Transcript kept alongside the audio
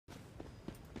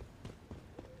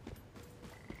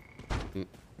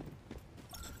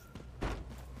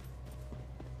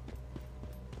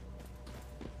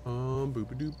Boop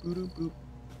doop boop boop.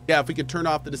 Yeah, if we could turn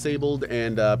off the disabled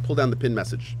and pull down the pin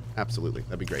message, absolutely,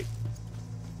 that'd be great.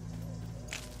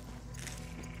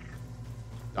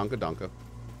 Donka donka.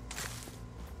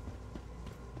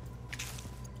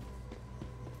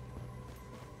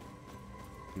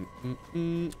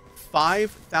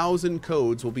 5,000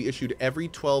 codes will be issued every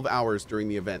 12 hours during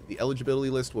the event. The eligibility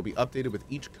list will be updated with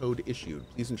each code issued.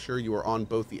 Please ensure you are on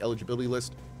both the eligibility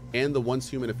list and the Once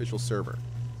Human official server.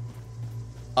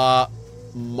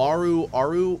 Maru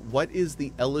Aru, what is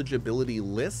the eligibility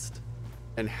list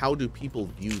and how do people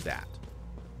view that?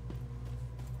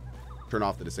 Turn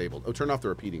off the disabled. Oh, turn off the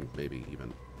repeating, maybe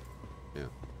even. Yeah.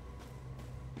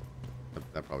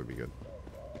 That'd probably be good.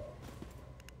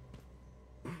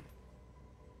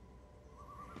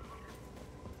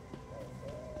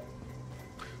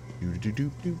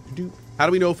 How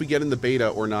do we know if we get in the beta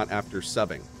or not after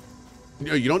subbing?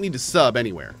 You don't need to sub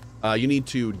anywhere. You need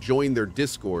to join their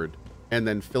Discord and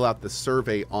then fill out the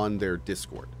survey on their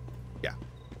Discord. Yeah.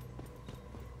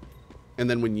 And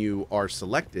then when you are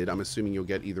selected, I'm assuming you'll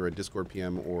get either a Discord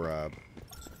PM or a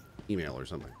email or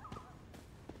something.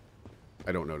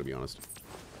 I don't know, to be honest.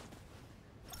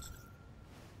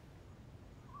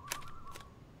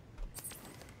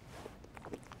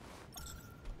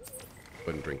 Go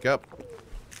ahead and drink up.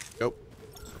 Go.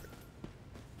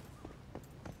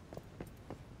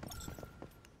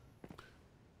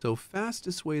 So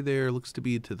fastest way there looks to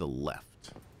be to the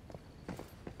left.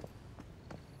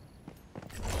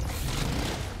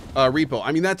 Repo.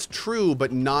 I mean, that's true,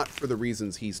 but not for the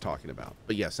reasons he's talking about.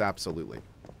 But yes, absolutely.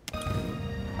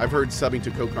 I've heard subbing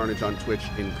to CohhCarnage on Twitch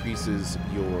increases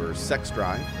your sex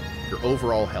drive, your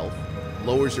overall health,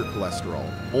 lowers your cholesterol.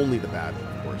 Only the bad,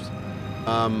 of course.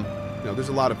 You know, there's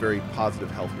a lot of very positive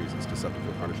health reasons to sub to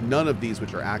CohhCarnage. None of these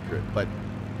which are accurate, but,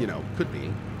 you know, could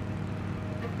be.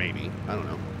 Maybe. I don't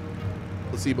know.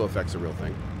 Placebo effect's a real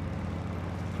thing.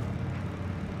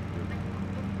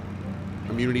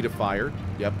 Immunity to fire.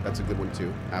 Yep, that's a good one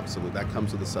too. Absolutely. That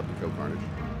comes with a sub to CohhCarnage.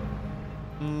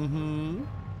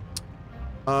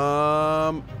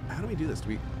 How do we do this?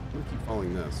 I'm gonna keep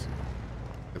following this.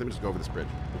 I think we just go over this bridge.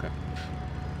 Okay.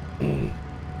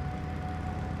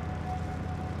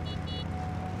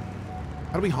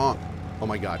 How do we honk? Oh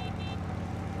my god.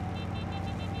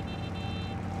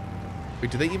 Wait,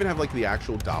 do they even have like the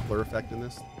actual Doppler effect in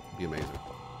this? That'd be amazing.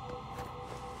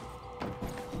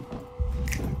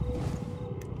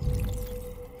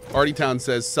 Artie Town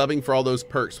says, subbing for all those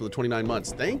perks for the 29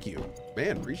 months. Thank you.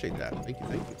 Man, appreciate that. Thank you,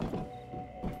 thank you.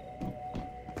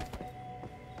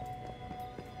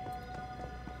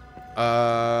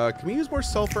 Can we use more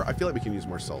sulfur? I feel like we can use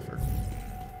more sulfur.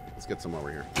 Let's get some over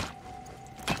here.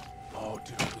 Oh,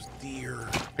 dude, those deer.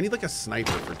 I need like a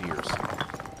sniper for deers.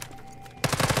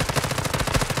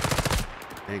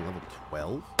 Dang, level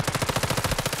 12?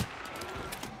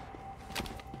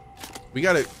 We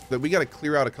gotta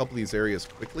clear out a couple of these areas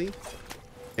quickly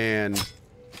and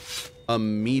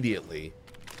immediately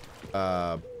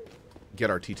get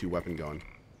our T2 weapon going.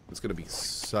 It's gonna be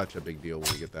such a big deal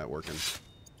when we get that working.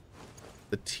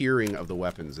 The tiering of the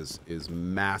weapons is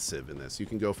massive in this. You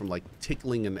can go from like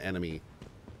tickling an enemy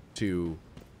to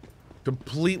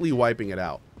completely wiping it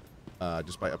out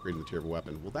just by upgrading the tier of a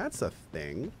weapon. Well, that's a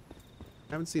thing.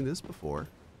 I haven't seen this before.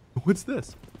 What's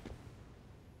this?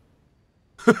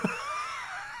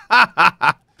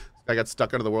 I got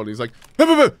stuck under the world. And he's like,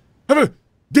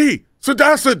 D,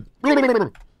 Sadacid.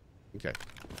 Okay.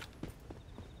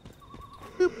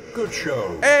 Good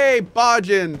show. Hey,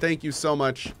 Bajin, thank you so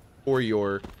much for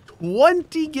your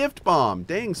 20 gift bomb.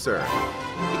 Dang, sir.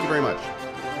 Thank you very much.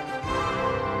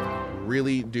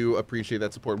 Really do appreciate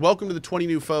that support. Welcome to the 20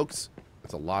 new folks.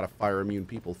 That's a lot of fire immune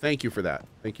people. Thank you for that.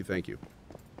 Thank you, thank you.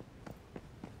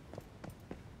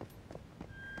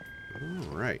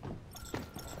 All right.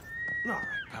 All right,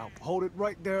 pal. Hold it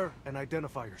right there and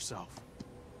identify yourself.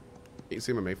 You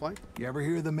see my mayfly? You ever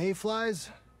hear of the mayflies?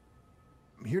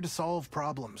 I'm here to solve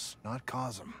problems, not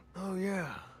cause them. Oh,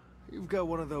 yeah. You've got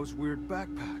one of those weird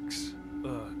backpacks.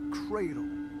 Cradle,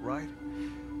 right?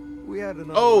 We had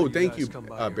another Oh, one of thank guys you, come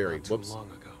by here Barry. not too Whoops.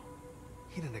 long ago.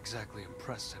 He didn't exactly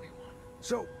impress anyone.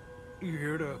 So, you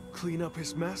here to clean up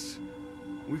his mess?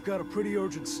 We've got a pretty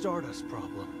urgent Stardust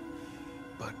problem.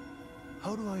 But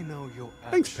how do I know you'll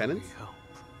Thanks, actually Penance. help?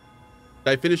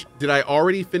 Did I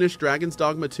already finish Dragon's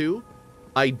Dogma 2?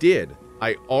 I did.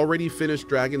 I already finished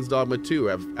Dragon's Dogma 2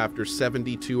 after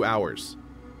 72 hours.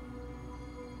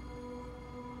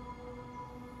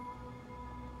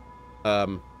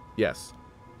 Yes.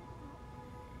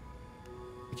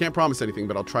 I can't promise anything,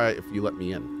 but I'll try it if you let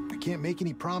me in. I can't make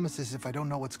any promises if I don't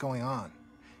know what's going on.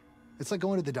 It's like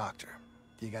going to the doctor.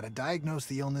 You gotta diagnose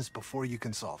the illness before you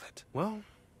can solve it. Well,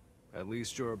 at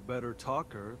least you're a better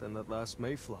talker than that last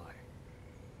mayfly.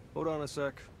 Hold on a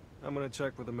sec. I'm gonna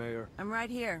check with the mayor. I'm right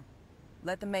here.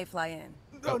 Let the mayfly in.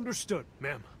 Oh. Understood,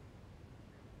 ma'am.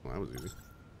 Well, that was easy.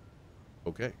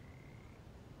 Okay.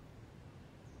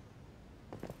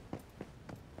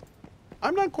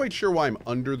 I'm not quite sure why I'm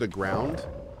under the ground.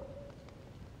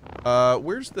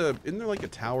 Where's the... Isn't there like a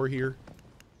tower here?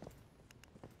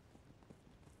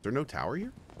 Is there no tower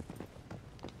here?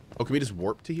 Oh, can we just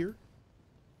warp to here?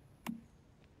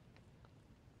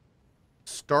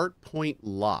 Start point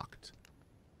locked.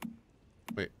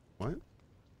 Wait, what?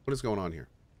 What is going on here?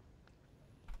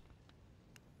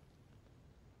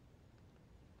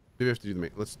 Maybe I have to do the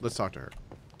mayor. Let's talk to her.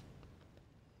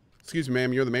 Excuse me,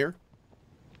 ma'am, you're the mayor?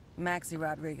 Maxie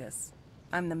Rodriguez.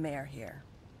 I'm the mayor here.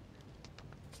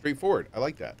 Straightforward. I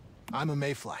like that. I'm a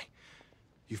mayfly.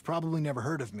 You've probably never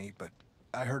heard of me, but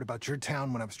I heard about your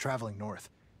town when I was traveling north.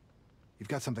 You've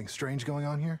got something strange going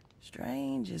on here?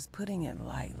 Strange is putting it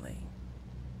lightly.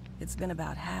 It's been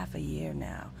about half a year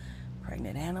now.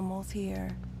 Pregnant animals here,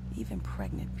 even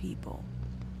pregnant people,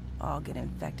 all get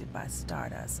infected by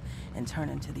stardust and turn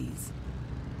into these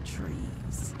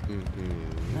trees.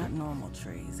 Not normal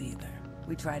trees either.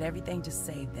 We tried everything to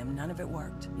save them. None of it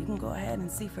worked. You can go ahead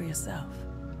and see for yourself.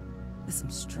 There's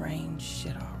some strange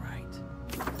shit, all right.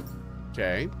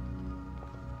 Okay.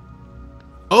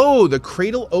 Oh, the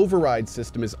cradle override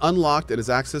system is unlocked and is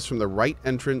accessed from the right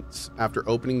entrance after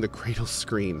opening the cradle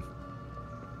screen.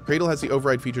 Cradle has the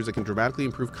override features that can dramatically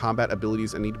improve combat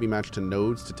abilities and need to be matched to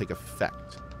nodes to take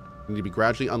effect. They need to be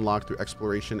gradually unlocked through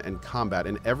exploration and combat,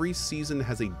 and every season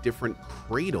has a different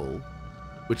cradle,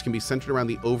 which can be centered around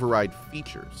the override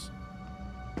features.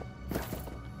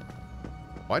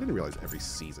 Oh, I didn't realize every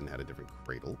season had a different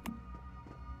cradle.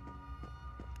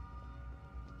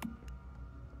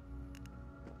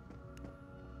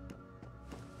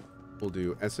 We'll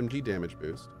do SMG damage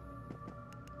boost.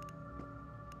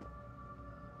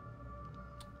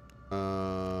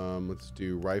 Let's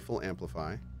do rifle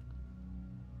amplify.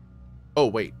 Oh,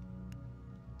 wait.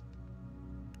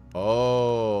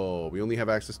 Oh, we only have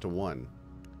access to one.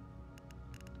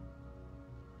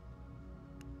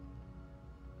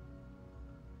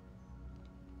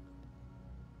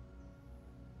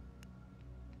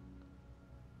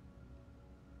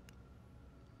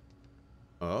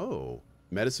 Oh.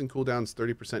 Medicine cooldowns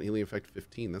 30%, healing effect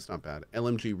 15. That's not bad.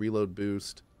 LMG reload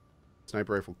boost.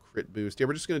 Sniper rifle crit boost. Yeah,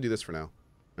 we're just going to do this for now.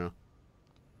 No.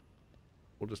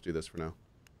 We'll just do this for now.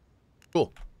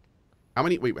 Cool. How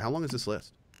many... Wait, how long is this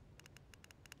list?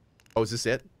 Oh, is this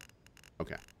it?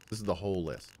 Okay. This is the whole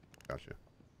list. Gotcha.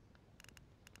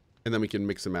 And then we can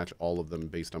mix and match all of them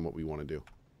based on what we want to do.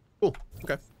 Cool.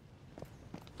 Okay.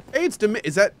 Hey, it's...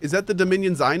 Is that the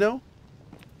Dominions I know?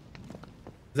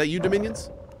 Is that you, Dominions?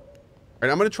 All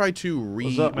right, I'm going to try to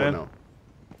What's up, man? Oh,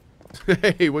 no.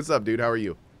 Hey, what's up, dude? How are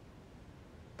you?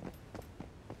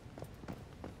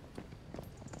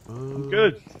 I'm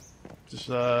good. Just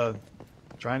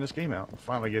trying this game out.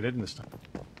 Finally get in this time.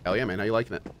 Hell yeah, man. How you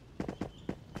liking it?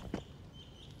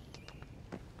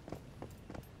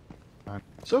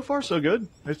 So far, so good.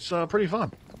 It's pretty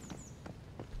fun.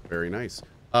 Very nice.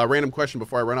 Random question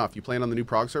before I run off. You playing on the new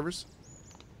prog servers?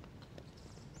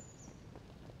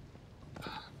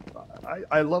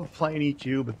 I love playing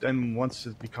EQ, but then once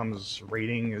it becomes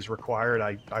rating is required,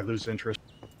 I lose interest.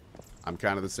 I'm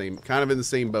kind of in the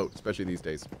same boat, especially these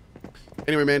days.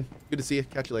 Anyway, man, good to see you.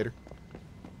 Catch you later.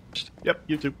 Yep,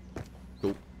 you too.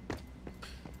 Cool.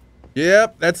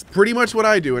 Yep, that's pretty much what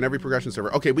I do in every progression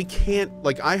server. Okay, we can't,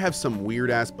 like, I have some weird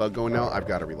ass bug going now. I've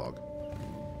got to relog.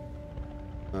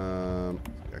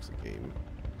 Exit game.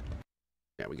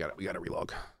 Yeah, we got to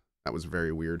relog. That was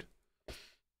very weird.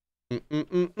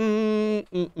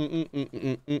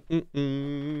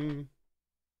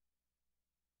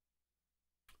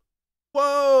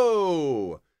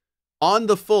 Whoa! On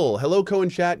the full. Hello, Cohh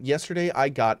and chat. Yesterday, I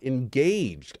got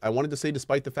engaged. I wanted to say,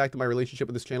 despite the fact that my relationship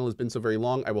with this channel has been so very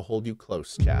long, I will hold you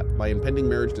close, chat. My impending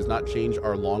marriage does not change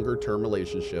our longer-term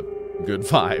relationship. Good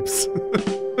vibes.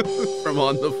 From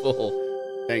On the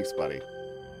Full. Thanks, buddy.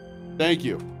 Thank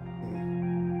you.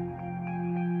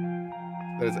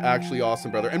 That is actually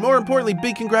awesome, brother. And more importantly,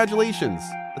 big congratulations.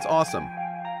 That's awesome.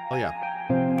 Oh, yeah.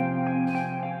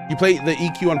 You play the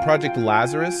EQ on Project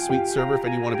Lazarus, sweet server if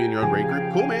you want to be in your own raid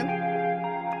group. Cool, man.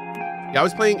 Yeah, I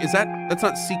was playing, that's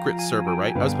not secret server,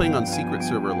 right? I was playing on secret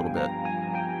server a little bit.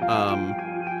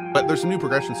 But there's some new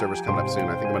progression servers coming up soon.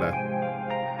 I think I'm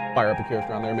gonna fire up a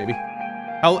character on there, maybe.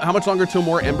 How much longer till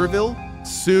more Emberville?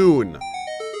 Soon.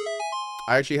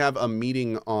 I actually have a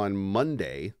meeting on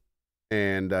Monday,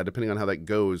 and depending on how that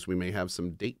goes, we may have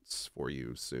some dates for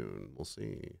you soon. We'll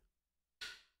see.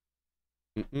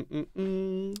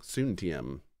 Soon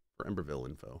TM for Emberville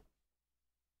info.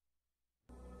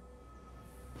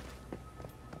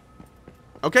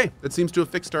 Okay, that seems to have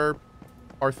fixed our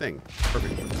thing.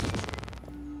 Perfect.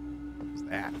 What's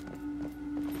that?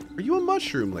 Are you a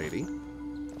mushroom lady?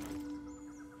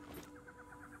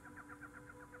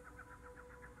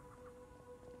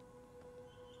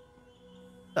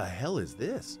 What the hell is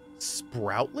this?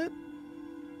 Sproutlet?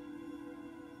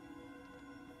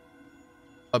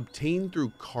 Obtained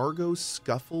through cargo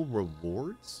scuffle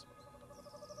rewards?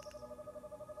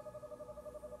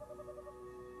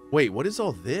 Wait, what is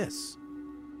all this?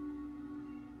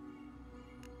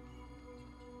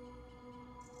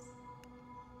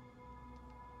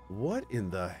 What in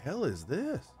the hell is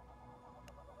this?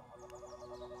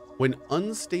 When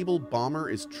unstable bomber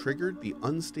is triggered, the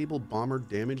unstable bomber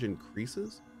damage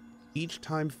increases. Each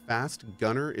time fast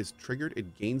gunner is triggered,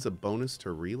 it gains a bonus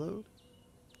to reload.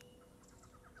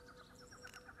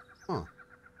 Huh.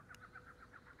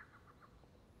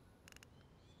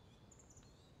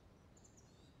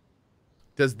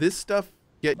 Does this stuff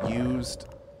get used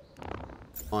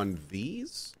on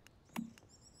these?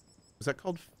 Is that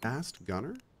called fast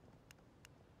gunner?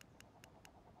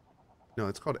 No,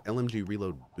 it's called LMG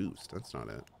Reload Boost. That's not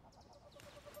it.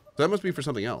 So that must be for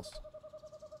something else.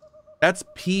 That's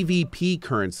PvP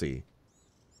currency.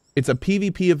 It's a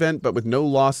PvP event, but with no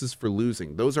losses for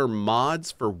losing. Those are mods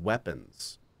for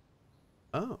weapons.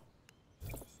 Oh.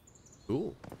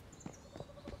 Cool.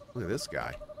 Look at this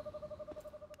guy.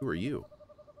 Who are you?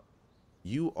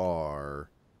 You are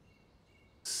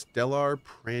Stellar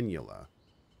Pranula.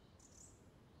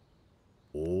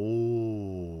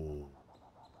 Oh.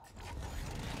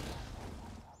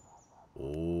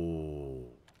 Oh.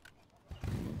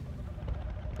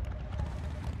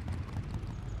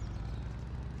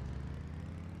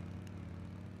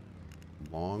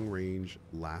 Long range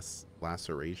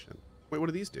laceration. Wait, what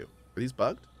do these do? Are these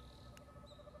bugged?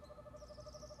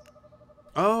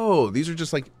 Oh, these are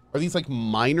just like, are these like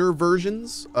minor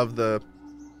versions of the...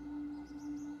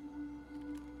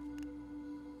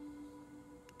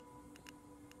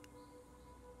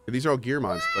 These are all gear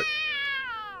mods, but...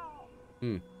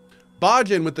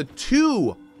 Bajin with the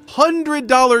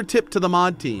 $200 tip to the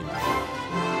mod team.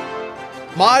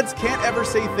 Mods, can't ever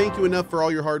say thank you enough for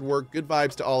all your hard work. Good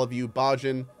vibes to all of you.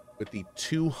 Bajin with the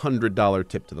 $200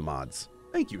 tip to the mods.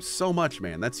 Thank you so much,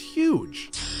 man. That's huge.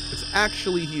 It's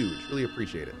actually huge. Really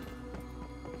appreciate it.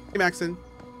 Hey, Maxie.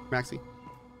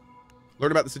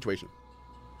 Learn about the situation.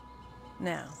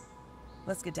 Now,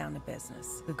 let's get down to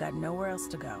business. We've got nowhere else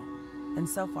to go. And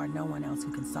so far, no one else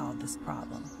who can solve this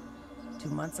problem. 2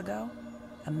 months ago,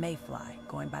 a mayfly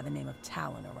going by the name of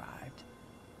Talon arrived.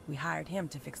 We hired him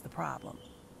to fix the problem.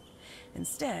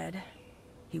 Instead,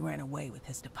 he ran away with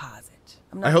his deposit.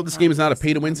 I hope this game is not a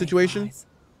pay-to-win situation.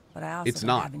 But I also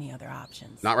don't have any other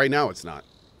options. Not right now, it's not.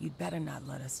 You'd better not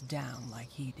let us down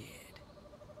like he did.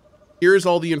 Here's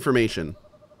all the information,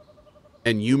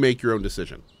 and you make your own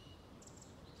decision.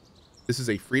 This is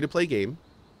a free-to-play game.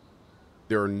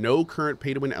 There are no current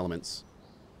pay-to-win elements.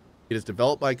 It is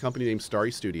developed by a company named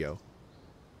Starry Studio.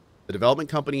 The development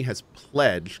company has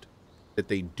pledged that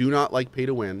they do not like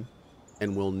pay-to-win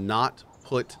and will not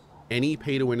put any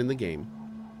pay-to-win in the game.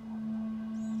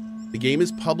 The game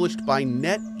is published by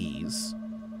NetEase.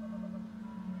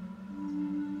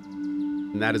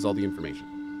 And that is all the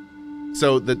information.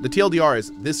 So the TLDR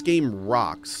is this game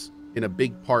rocks in a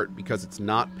big part because it's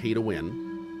not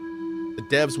pay-to-win. The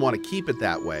devs want to keep it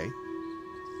that way.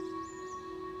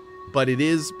 But it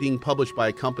is being published by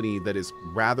a company that is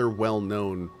rather well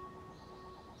known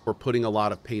for putting a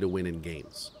lot of pay-to-win in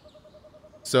games.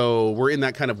 So we're in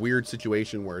that kind of weird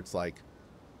situation where it's like,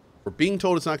 we're being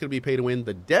told it's not going to be pay-to-win.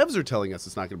 The devs are telling us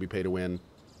it's not going to be pay-to-win.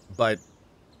 But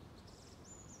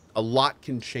a lot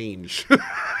can change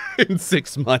in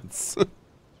 6 months.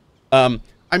 I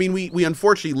mean, we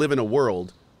unfortunately live in a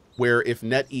world where if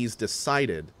NetEase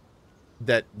decided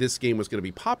that this game was going to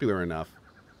be popular enough,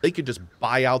 they could just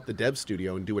buy out the dev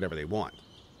studio and do whatever they want.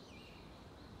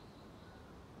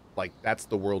 Like, that's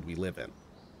the world we live in.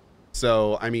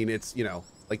 So, I mean, it's, you know,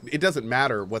 like, it doesn't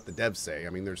matter what the devs say.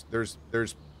 I mean, there's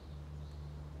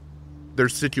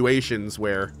situations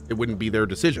where it wouldn't be their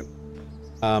decision.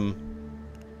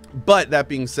 But that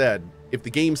being said, if the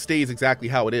game stays exactly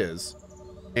how it is,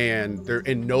 and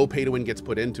no pay to win gets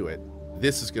put into it,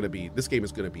 this game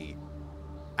is gonna be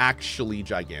actually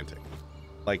gigantic.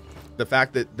 Like, the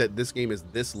fact that this game is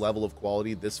this level of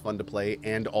quality, this fun to play,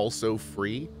 and also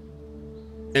free,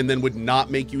 and then would not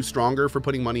make you stronger for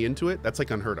putting money into it, that's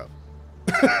like unheard of.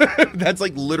 That's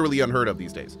like literally unheard of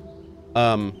these days.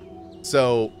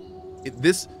 So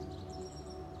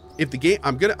if the game,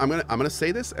 I'm gonna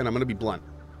say this, and I'm gonna be blunt.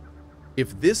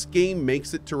 If this game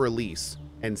makes it to release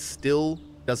and still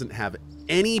doesn't have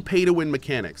any pay-to-win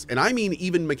mechanics, and I mean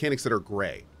even mechanics that are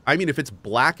gray, I mean if it's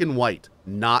black and white,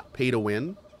 not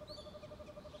pay-to-win,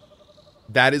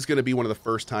 that is going to be one of the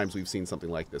first times we've seen something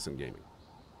like this in gaming.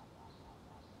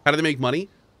 How do they make money?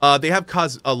 They have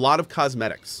a lot of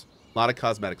cosmetics, a lot of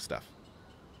cosmetic stuff.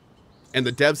 And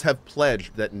the devs have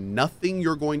pledged that nothing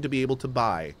you're going to be able to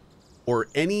buy or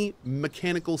any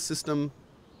mechanical system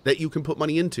that you can put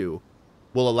money into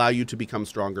will allow you to become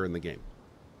stronger in the game.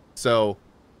 So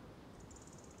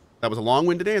that was a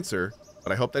long-winded answer,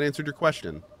 but I hope that answered your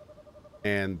question.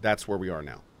 And that's where we are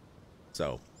now.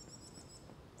 So,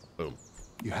 boom.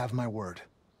 You have my word.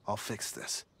 I'll fix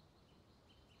this.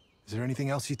 Is there anything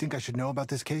else you think I should know about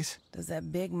this case? Does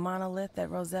that big monolith that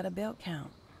Rosetta built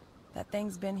count? That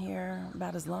thing's been here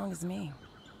about as long as me.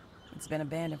 It's been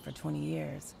abandoned for 20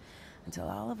 years, until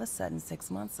all of a sudden 6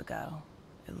 months ago,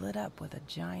 it lit up with a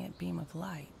giant beam of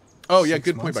light. Oh yeah,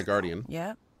 good point by Guardian.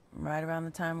 Yep, right around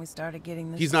the time we started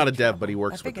getting this. He's not a dev, but he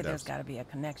works with the devs. I figured there's got to be a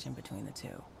connection between the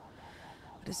two.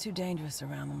 But it's too dangerous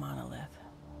around the monolith.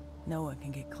 No one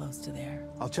can get close to there.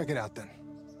 I'll check it out then.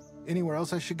 Anywhere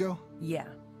else I should go? Yeah,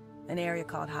 an area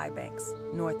called High Banks,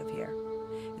 north of here.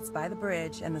 It's by the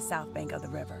bridge and the south bank of the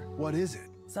river. What is it?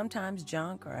 Sometimes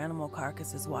junk or animal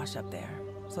carcasses wash up there,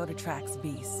 so it attracts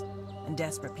beasts and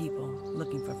desperate people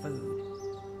looking for food.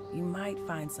 You might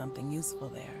find something useful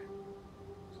there.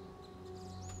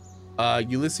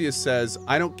 Ulysses says,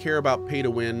 I don't care about pay to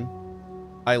win.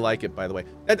 I like it, by the way.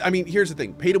 I mean, here's the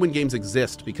thing. Pay to win games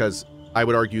exist because I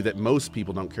would argue that most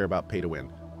people don't care about pay to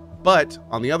win. But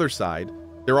on the other side,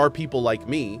 there are people like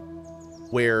me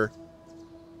where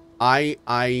I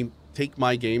take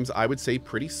my games, I would say,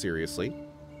 pretty seriously.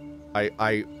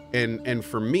 And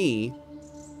for me,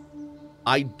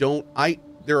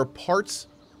 there are parts,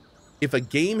 if a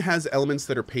game has elements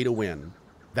that are pay to win,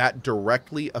 that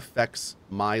directly affects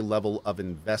my level of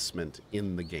investment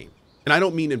in the game. And I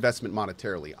don't mean investment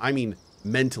monetarily. I mean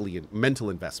mental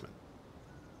investment.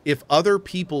 If other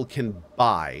people can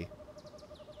buy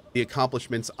the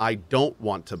accomplishments I don't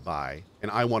want to buy and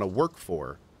I want to work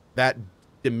for, that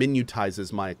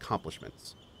diminutizes my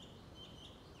accomplishments.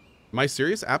 Am I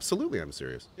serious? Absolutely, I'm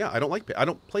serious. Yeah, I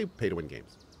don't play pay-to-win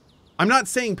games. I'm not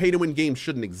saying pay-to-win games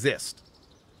shouldn't exist.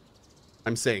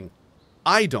 I'm saying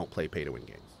I don't play pay-to-win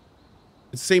games.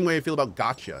 It's the same way I feel about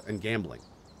gacha and gambling.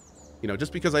 You know,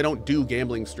 just because I don't do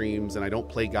gambling streams and I don't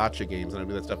play gacha games and I don't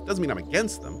do that stuff doesn't mean I'm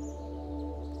against them.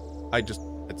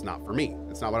 It's not for me.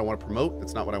 It's not what I want to promote.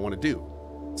 It's not what I want to do.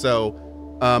 So,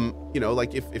 you know,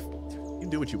 like if you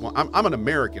do what you want, I'm an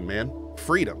American, man.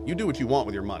 Freedom. You do what you want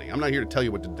with your money. I'm not here to tell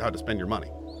you how to spend your money.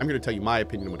 I'm here to tell you my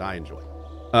opinion and what I enjoy.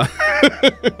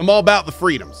 I'm all about the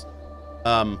freedoms.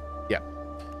 Yeah.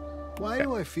 Why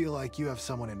do I feel like you have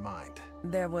someone in mind?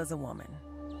 There was a woman.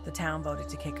 The town voted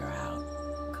to kick her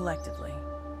out. Collectively.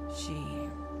 She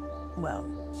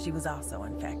was also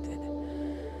infected.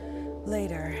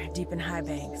 Later, deep in High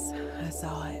Banks, I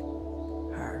saw it.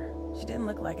 Her. She didn't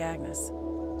look like Agnes.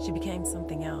 She became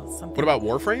something else. What about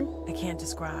Warframe? I can't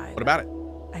describe. What about it?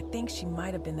 I think she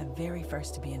might have been the very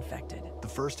first to be infected. The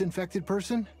first infected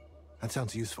person? That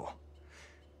sounds useful.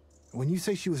 When you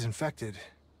say she was infected,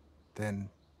 then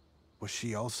was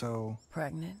she also...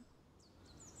 pregnant?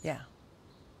 Yeah.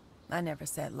 I never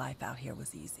said life out here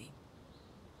was easy.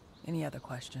 Any other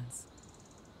questions?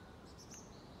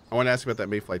 I want to ask about that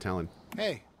Mayfly Talon.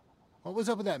 Hey, what was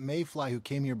up with that Mayfly who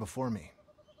came here before me?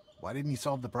 Why didn't he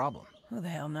solve the problem? Who the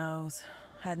hell knows?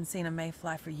 Hadn't seen a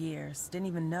Mayfly for years. Didn't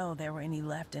even know there were any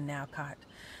left in Nowcott.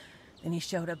 Then he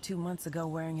showed up 2 months ago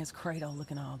wearing his cradle,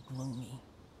 looking all gloomy,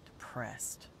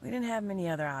 depressed. We didn't have many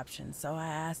other options, so I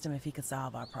asked him if he could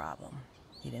solve our problem.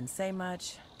 He didn't say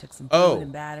much, took some food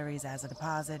and batteries as a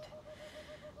deposit,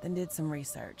 then did some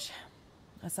research.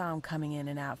 I saw him coming in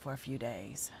and out for a few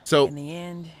days. So in the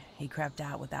end, he crept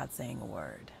out without saying a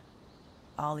word.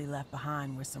 All he left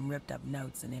behind were some ripped up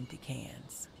notes and empty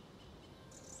cans.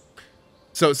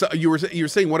 So you were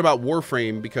saying, what about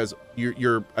Warframe? Because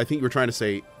I think you were trying to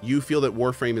say you feel that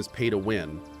Warframe is pay to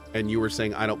win, and you were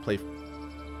saying I don't play to win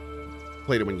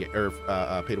pay to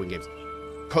win games.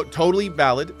 Totally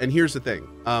valid. And here's the thing: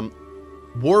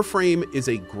 Warframe is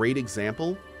a great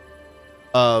example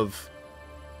of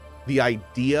the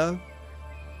idea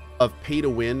of pay to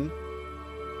win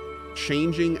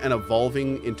changing and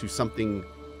evolving into something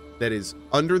that is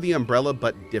under the umbrella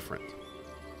but different.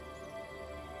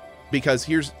 Because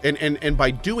here's and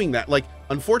by doing that, like,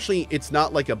 unfortunately, it's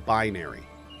not like a binary.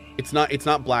 It's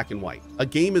not black and white. A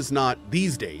game is not,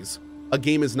 these days, a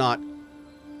game is not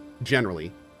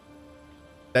generally,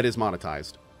 that is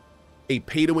monetized, a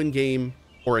pay-to-win game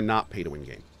or a not pay-to-win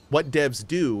game. What devs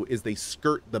do is they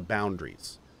skirt the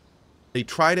boundaries. They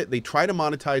try to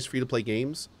monetize free-to-play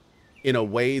games in a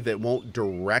way that won't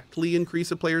directly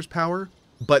increase a player's power,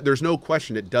 but there's no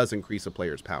question it does increase a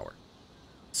player's power.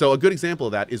 So a good example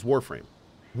of that is Warframe.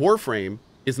 Warframe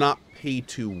is not pay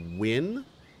to win,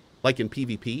 like in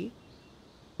PvP.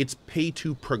 It's pay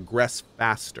to progress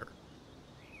faster.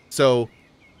 So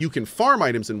you can farm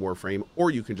items in Warframe,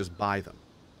 or you can just buy them.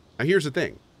 Now here's the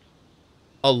thing.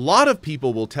 A lot of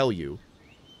people will tell you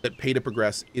that pay to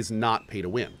progress is not pay to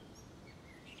win.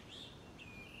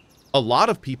 A lot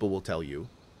of people will tell you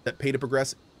that pay to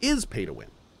progress is pay to win.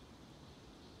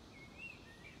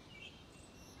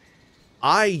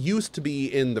 I used to be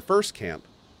in the first camp,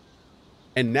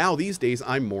 and now these days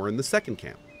I'm more in the second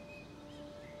camp.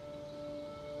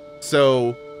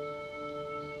 So,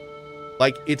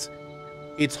 like, it's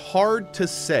hard to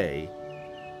say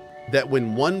that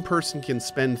when one person can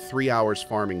spend 3 hours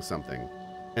farming something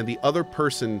and the other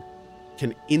person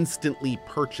can instantly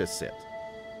purchase it,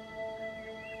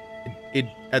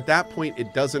 at that point,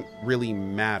 it doesn't really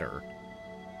matter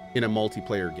in a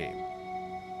multiplayer game.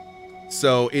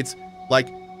 So it's like,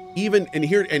 even, and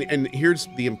here's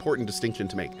the important distinction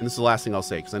to make. And this is the last thing I'll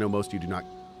say, because I know most of you do not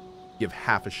give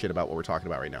half a shit about what we're talking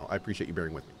about right now. I appreciate you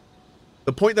bearing with me.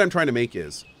 The point that I'm trying to make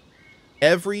is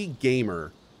every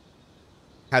gamer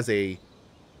has a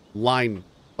line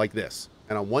like this.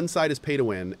 And on one side is pay to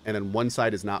win, and on one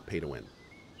side is not pay to win.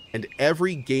 And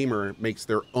every gamer makes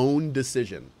their own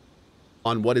decision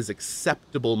on what is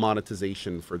acceptable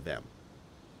monetization for them.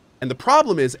 And the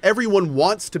problem is everyone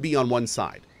wants to be on one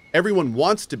side. Everyone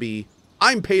wants to be,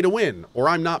 I'm pay to win, or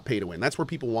I'm not pay to win. That's where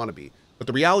people want to be. But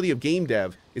the reality of game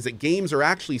dev is that games are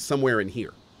actually somewhere in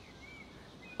here.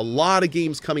 A lot of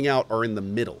games coming out are in the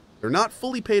middle. They're not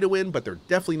fully pay to win, but they're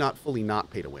definitely not fully not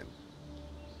pay to win.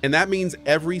 And that means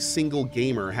every single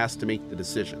gamer has to make the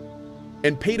decision.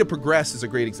 And pay to progress is a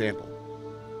great example.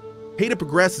 Pay to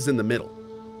progress is in the middle.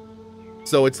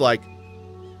 So it's like,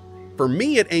 for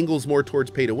me, it angles more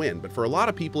towards pay to win, but for a lot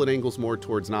of people, it angles more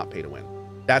towards not pay to win.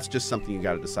 That's just something you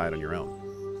got to decide on your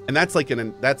own. And that's like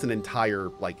that's an entire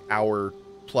like hour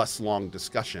plus long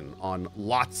discussion on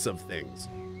lots of things.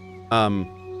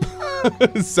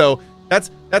 So that's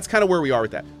kind of where we are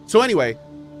with that. So anyway,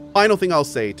 final thing I'll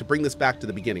say to bring this back to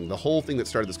the beginning, the whole thing that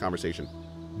started this conversation.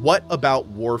 What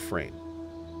about Warframe?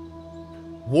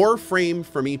 Warframe,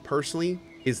 for me personally,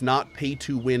 is not pay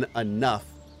to win enough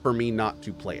for me not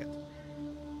to play it.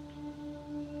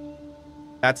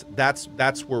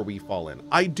 That's where we fall in.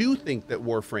 I do think that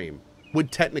Warframe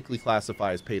would technically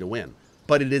classify as pay to win,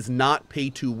 but it is not pay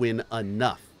to win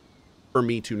enough for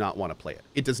me to not want to play it.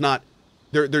 It does not.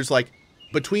 There's like,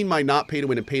 between my not pay to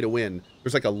win and pay to win,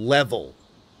 there's like a level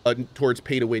towards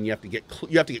pay to win. You have to get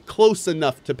close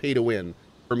enough to pay to win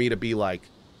for me to be like,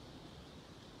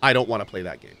 I don't want to play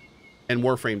that game. And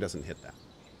Warframe doesn't hit that.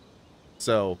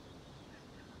 So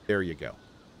there you go.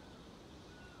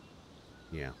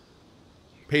 Yeah.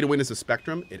 Pay to win is a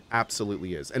spectrum. It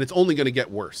absolutely is. And it's only going to get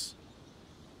worse.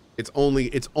 It's only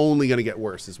going to get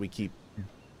worse as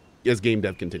game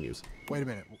dev continues. Wait a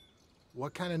minute.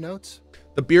 What kind of notes?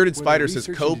 The bearded Were they spider says,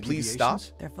 researching Cohh, the please stop.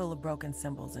 deviations? They're full of broken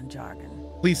symbols and jargon.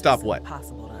 Please stop It's what?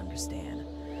 impossible to understand.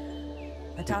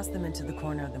 I tossed them into the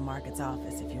corner of the market's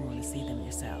office if you want to see them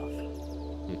yourself.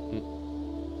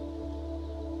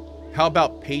 How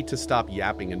about pay to stop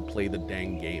yapping and play the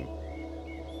dang game?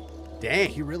 Dang.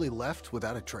 He really left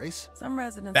without a trace? Some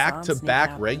residents Back-to-back saw him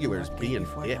sneak out regulars the north being gate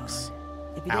before dicks. dawn.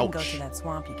 If he didn't go Ouch. to that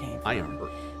swamp you came from, I am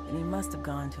hurt. then he must have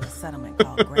gone to a settlement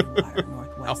called Greywater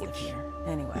northwest of Ouch. here.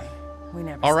 Anyway, we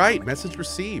never All saw right, him message again.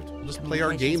 received. We'll just play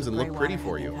our games and look pretty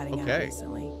for you. Greywater had been cutting out Okay.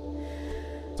 recently.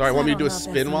 Sorry, want me to So do a I don't know if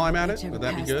spin that's while I'm at something it? that Would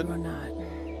that be you good? passed through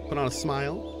or not. Put on a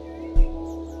smile.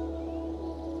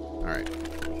 All right.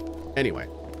 Anyway.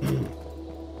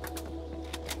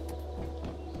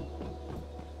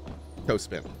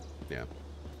 Co-spin. Yeah.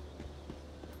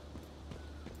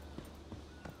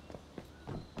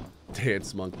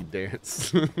 Dance, monkey,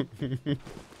 dance.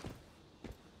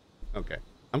 Okay.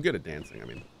 I'm good at dancing, I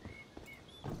mean.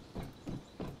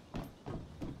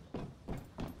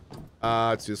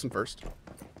 Let's do this one first.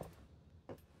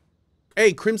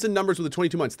 Hey, Crimson Numbers with the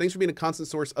 22 months. Thanks for being a constant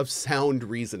source of sound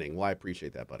reasoning. Well, I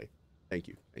appreciate that, buddy. Thank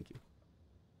you. Thank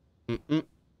you.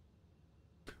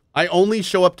 I only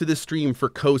show up to this stream for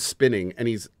Cohh spinning, and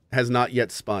has not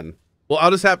yet spun. Well,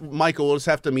 I'll just have, Michael, we'll just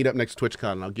have to meet up next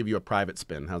TwitchCon and I'll give you a private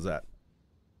spin. How's that?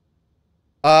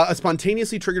 A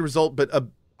spontaneously triggered result, but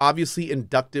obviously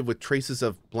inductive with traces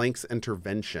of blank's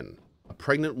intervention. A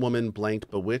pregnant woman, blank,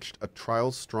 bewitched, a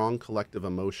trial's strong collective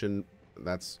emotion.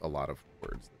 That's a lot of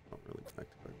words that don't really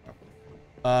connect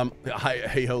properly.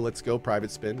 Hey ho, let's go.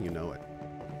 Private spin. You know it.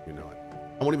 You know it.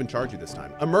 I won't even charge you this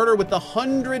time. A murder with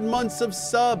 100 months of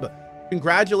sub.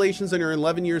 Congratulations on your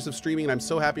 11 years of streaming, and I'm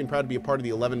so happy and proud to be a part of the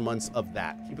 11 months of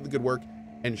that. Keep up the good work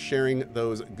and sharing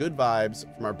those good vibes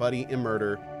from our buddy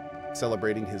Murder,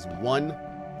 celebrating his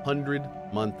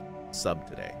 100-month sub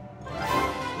today.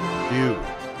 Dude.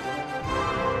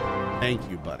 Thank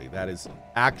you, buddy. That is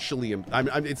actually,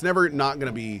 it's never not going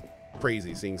to be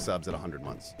crazy seeing subs at 100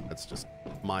 months. That's just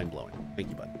mind-blowing. Thank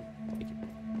you, buddy. Thank you.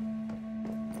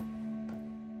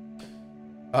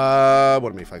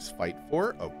 What may I fight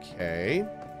for? Okay.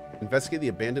 Investigate the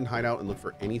abandoned hideout and look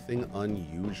for anything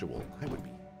unusual. I would be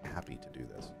happy to do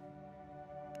this.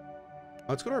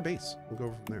 Let's go to our base. We'll go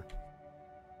over from there.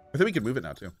 I think we could move it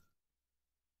now, too.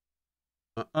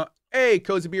 Hey,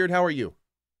 Cozy Beard, how are you?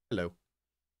 Hello.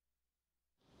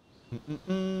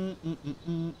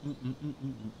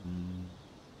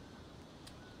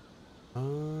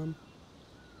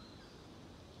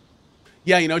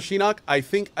 Yeah, you know, Shinnok, I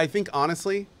think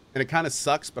honestly, and it kind of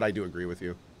sucks, but I do agree with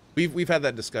you. We've had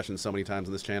that discussion so many times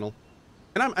on this channel,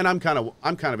 and I'm kind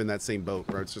of in that same boat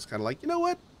where it's just kind of like, you know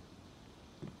what?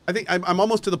 I think I'm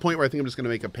almost to the point where I think I'm just gonna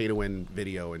make a pay-to-win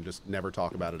video and just never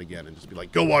talk about it again, and just be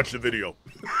like, go watch the video.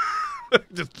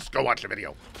 just go watch the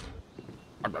video.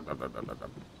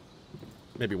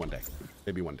 Maybe one day.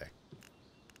 Maybe one day.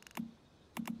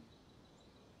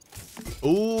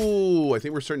 Oh, I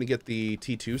think we're starting to get the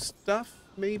T2 stuff,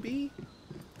 maybe?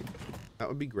 That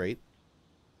would be great.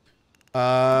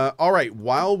 All right,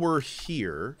 while we're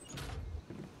here,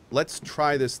 let's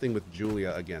try this thing with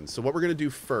Julia again. So what we're going to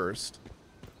do first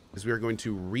is we are going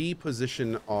to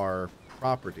reposition our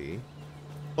property,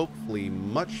 hopefully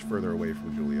much further away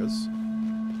from Julia's,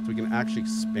 so we can actually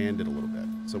expand it a little bit.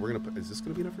 So we're going to put, is this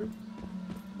going to be enough room?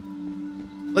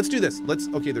 Let's do this.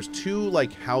 Okay, there's two,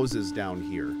 like, houses down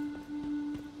here.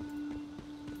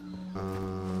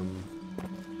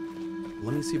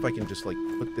 Let me see if I can just, like,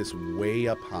 put this way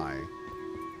up high.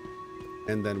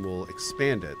 And then we'll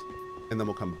expand it. And then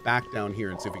we'll come back down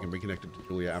here and see if we can reconnect it to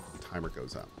Julia after the timer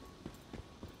goes up.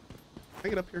 Can I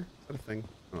get up here? Is that a thing? I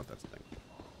don't know if that's a thing.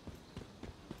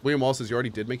 William Wall says you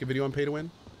already did make a video on pay to win.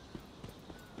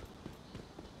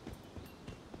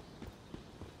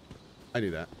 I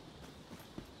knew that.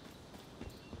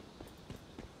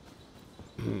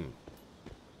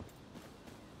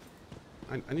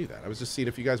 I knew that. I was just seeing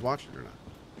if you guys watched it or not.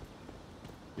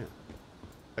 Yeah.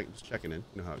 Just checking in.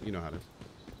 You know how it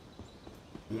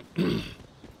is.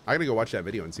 I gotta go watch that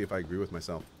video and see if I agree with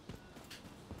myself.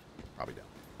 Probably don't.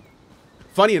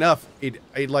 Funny enough,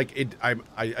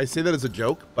 I say that as a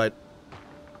joke, but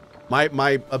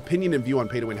my opinion and view on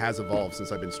pay to win has evolved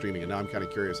since I've been streaming, and now I'm kind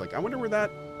of curious. Like, I wonder where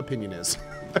that opinion is.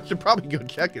 I should probably go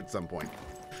check at some point.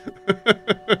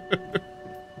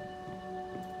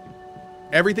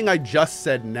 Everything I just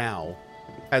said now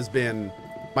has been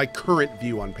my current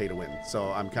view on pay to win. So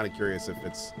I'm kind of curious if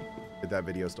that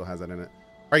video still has that in it.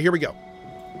 All right, here we go.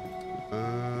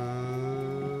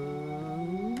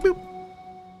 Boop.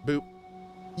 Boop.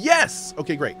 Yes!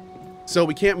 Okay, great. So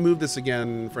we can't move this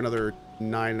again for another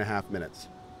 9.5 minutes.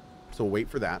 So we'll wait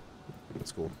for that.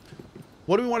 That's cool.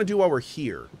 What do we want to do while we're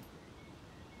here?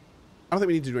 I don't think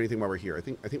we need to do anything while we're here. I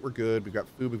think we're good. We've got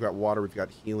food, we've got water, we've got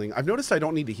healing. I've noticed I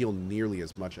don't need to heal nearly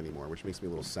as much anymore, which makes me a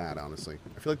little sad, honestly.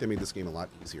 I feel like they made this game a lot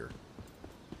easier.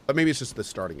 But maybe it's just the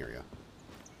starting area.